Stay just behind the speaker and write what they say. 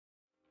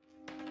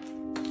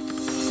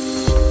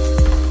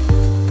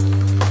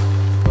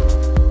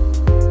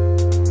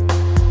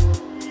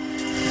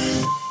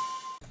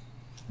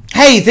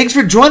Hey, thanks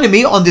for joining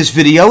me on this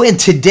video, and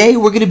today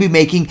we're going to be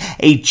making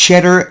a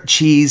cheddar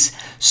cheese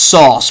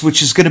sauce,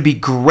 which is going to be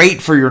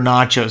great for your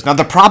nachos. Now,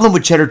 the problem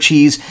with cheddar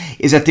cheese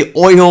is that the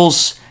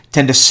oils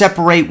tend to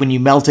separate when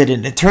you melt it,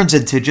 and it turns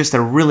into just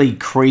a really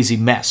crazy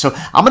mess. So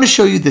I'm going to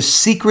show you the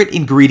secret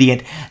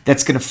ingredient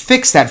that's going to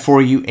fix that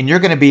for you, and you're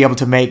going to be able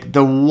to make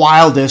the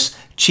wildest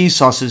cheese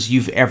sauces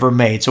you've ever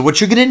made. So what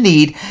you're going to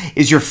need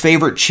is your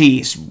favorite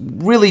cheese.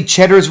 Really,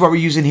 cheddar is what we're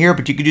using here,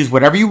 but you could use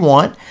whatever you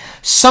want.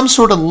 Some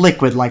sort of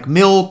liquid like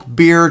milk,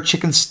 beer,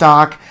 chicken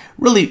stock,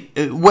 really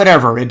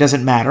whatever, it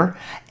doesn't matter.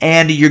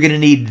 And you're going to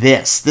need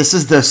this. This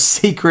is the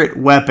secret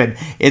weapon.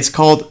 It's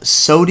called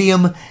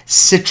sodium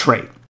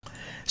citrate.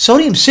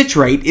 Sodium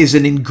citrate is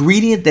an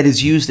ingredient that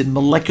is used in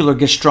molecular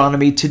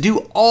gastronomy to do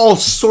all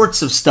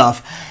sorts of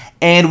stuff.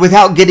 And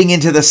without getting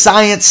into the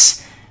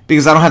science,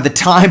 because I don't have the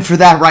time for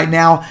that right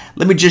now,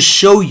 let me just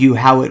show you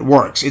how it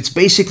works. It's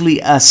basically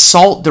a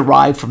salt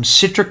derived from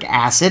citric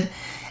acid,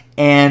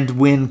 and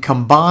when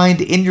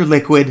combined in your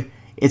liquid,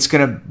 it's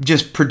going to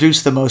just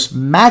produce the most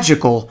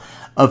magical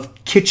of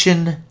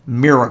kitchen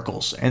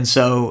miracles. And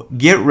so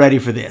get ready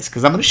for this,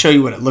 because I'm going to show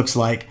you what it looks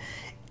like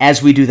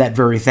as we do that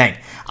very thing.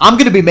 I'm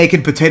going to be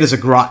making potatoes au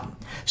gratin.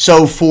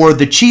 So for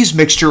the cheese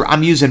mixture,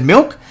 I'm using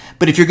milk.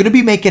 But if you're going to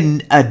be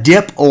making a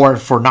dip or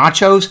for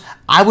nachos,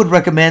 I would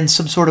recommend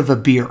some sort of a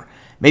beer.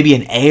 Maybe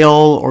an ale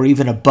or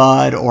even a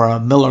Bud or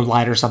a Miller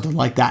Lite or something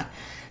like that.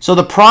 So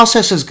the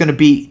process is going to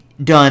be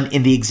done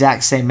in the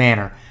exact same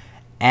manner.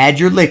 Add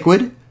your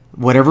liquid,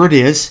 whatever it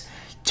is,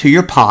 to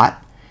your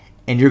pot,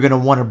 and you're going to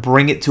want to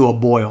bring it to a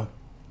boil.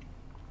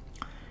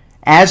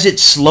 As it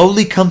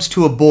slowly comes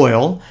to a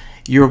boil,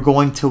 you're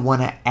going to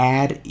want to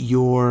add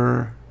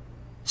your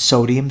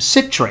sodium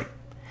citrate.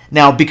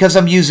 Now, because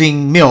I'm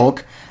using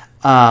milk,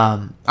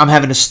 I'm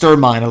having to stir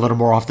mine a little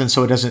more often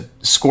so it doesn't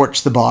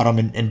scorch the bottom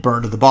and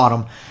burn to the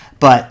bottom.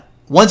 But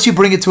once you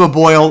bring it to a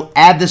boil,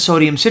 add the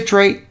sodium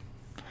citrate,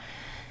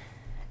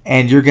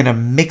 and you're going to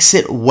mix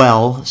it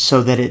well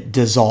so that it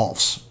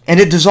dissolves. And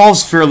it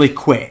dissolves fairly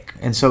quick,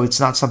 and so it's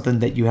not something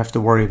that you have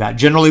to worry about.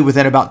 Generally,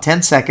 within about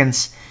 10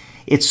 seconds,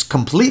 it's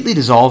completely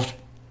dissolved,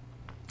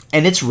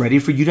 and it's ready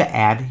for you to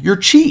add your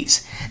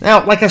cheese.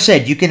 Now, like I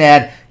said, you can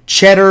add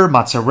cheddar,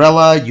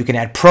 mozzarella, you can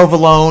add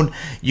provolone,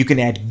 you can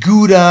add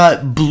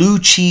Gouda, blue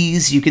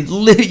cheese, you can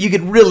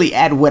really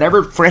add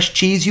whatever fresh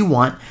cheese you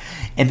want,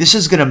 and this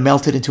is going to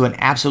melt it into an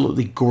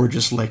absolutely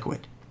gorgeous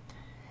liquid.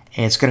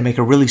 And it's going to make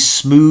a really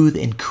smooth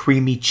and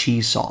creamy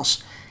cheese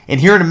sauce. And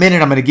here in a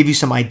minute, I'm going to give you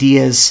some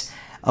ideas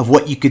of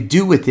what you could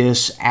do with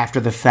this after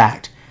the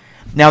fact.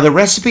 Now, the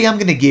recipe I'm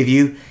going to give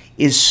you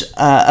is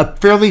a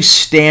fairly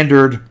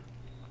standard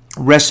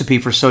recipe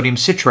for sodium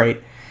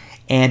citrate.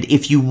 And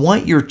if you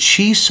want your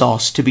cheese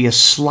sauce to be a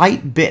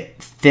slight bit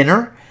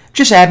thinner,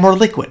 just add more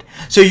liquid.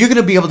 So you're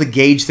going to be able to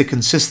gauge the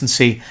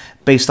consistency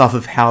based off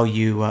of how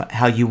you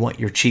want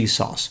your cheese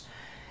sauce.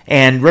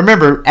 And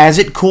remember, as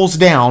it cools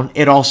down,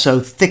 it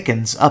also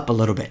thickens up a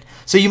little bit.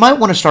 So you might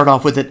want to start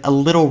off with it a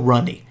little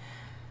runny.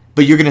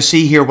 But you're going to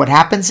see here what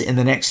happens in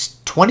the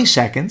next 20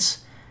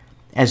 seconds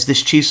as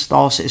this cheese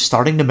sauce is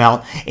starting to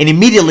melt. And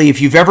immediately, if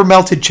you've ever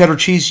melted cheddar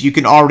cheese, you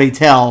can already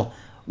tell,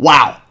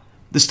 wow,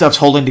 this stuff's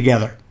holding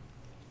together.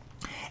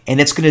 And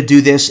it's going to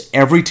do this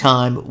every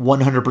time,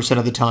 100%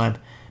 of the time,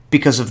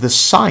 because of the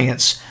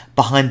science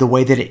behind the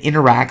way that it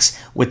interacts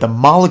with the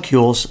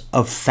molecules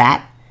of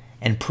fat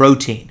and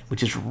protein,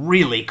 which is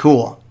really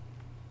cool.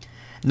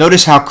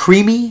 Notice how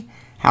creamy,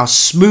 how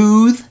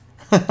smooth.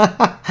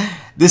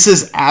 This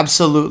is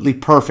absolutely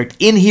perfect.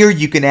 In here,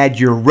 you can add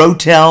your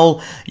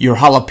rotel, your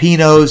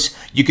jalapenos.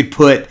 You could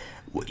put,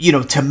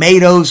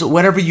 tomatoes,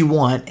 whatever you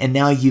want. And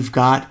now you've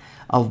got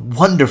a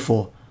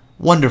wonderful,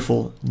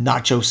 wonderful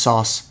nacho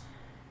sauce.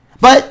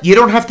 But you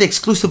don't have to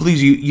exclusively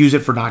use it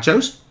for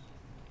nachos.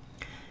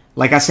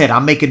 Like I said,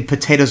 I'm making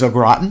potatoes au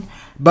gratin,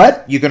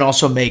 but you can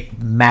also make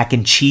mac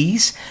and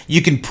cheese.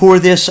 You can pour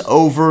this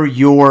over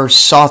your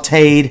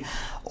sautéed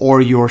or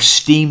your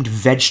steamed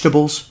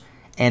vegetables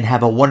and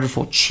have a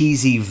wonderful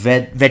cheesy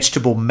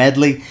vegetable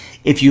medley.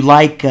 If you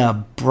like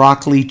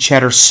broccoli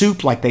cheddar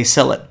soup like they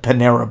sell at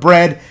Panera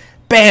Bread,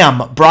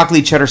 bam,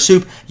 broccoli cheddar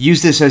soup.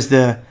 Use this as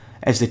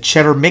the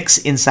cheddar mix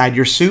inside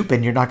your soup,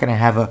 and you're not going to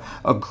have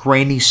a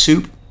grainy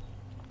soup.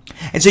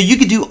 And so you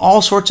can do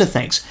all sorts of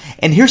things.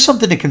 And here's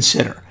something to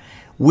consider.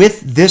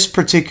 With this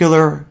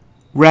particular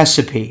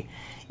recipe,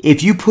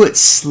 if you put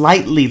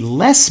slightly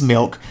less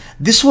milk,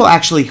 this will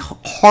actually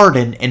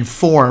harden and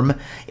form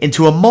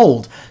into a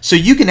mold. So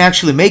you can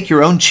actually make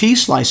your own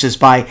cheese slices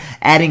by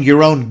adding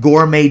your own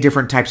gourmet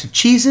different types of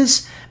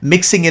cheeses,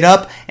 mixing it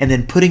up, and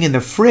then putting in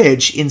the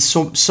fridge in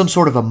some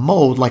sort of a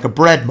mold, like a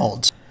bread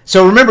mold.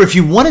 So remember, if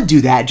you want to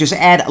do that, just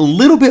add a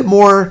little bit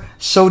more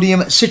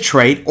sodium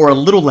citrate or a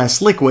little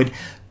less liquid.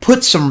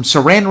 Put some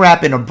saran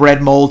wrap in a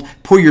bread mold,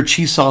 pour your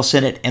cheese sauce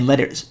in it, and let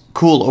it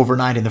cool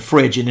overnight in the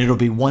fridge, and it'll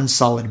be one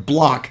solid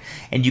block,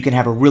 and you can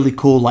have a really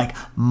cool, like,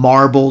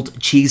 marbled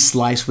cheese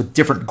slice with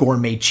different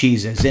gourmet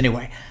cheeses.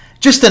 Anyway,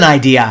 just an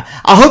idea.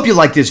 I hope you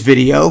like this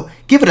video.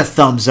 Give it a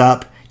thumbs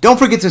up. Don't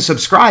forget to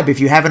subscribe if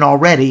you haven't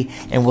already,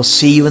 and we'll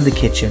see you in the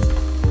kitchen.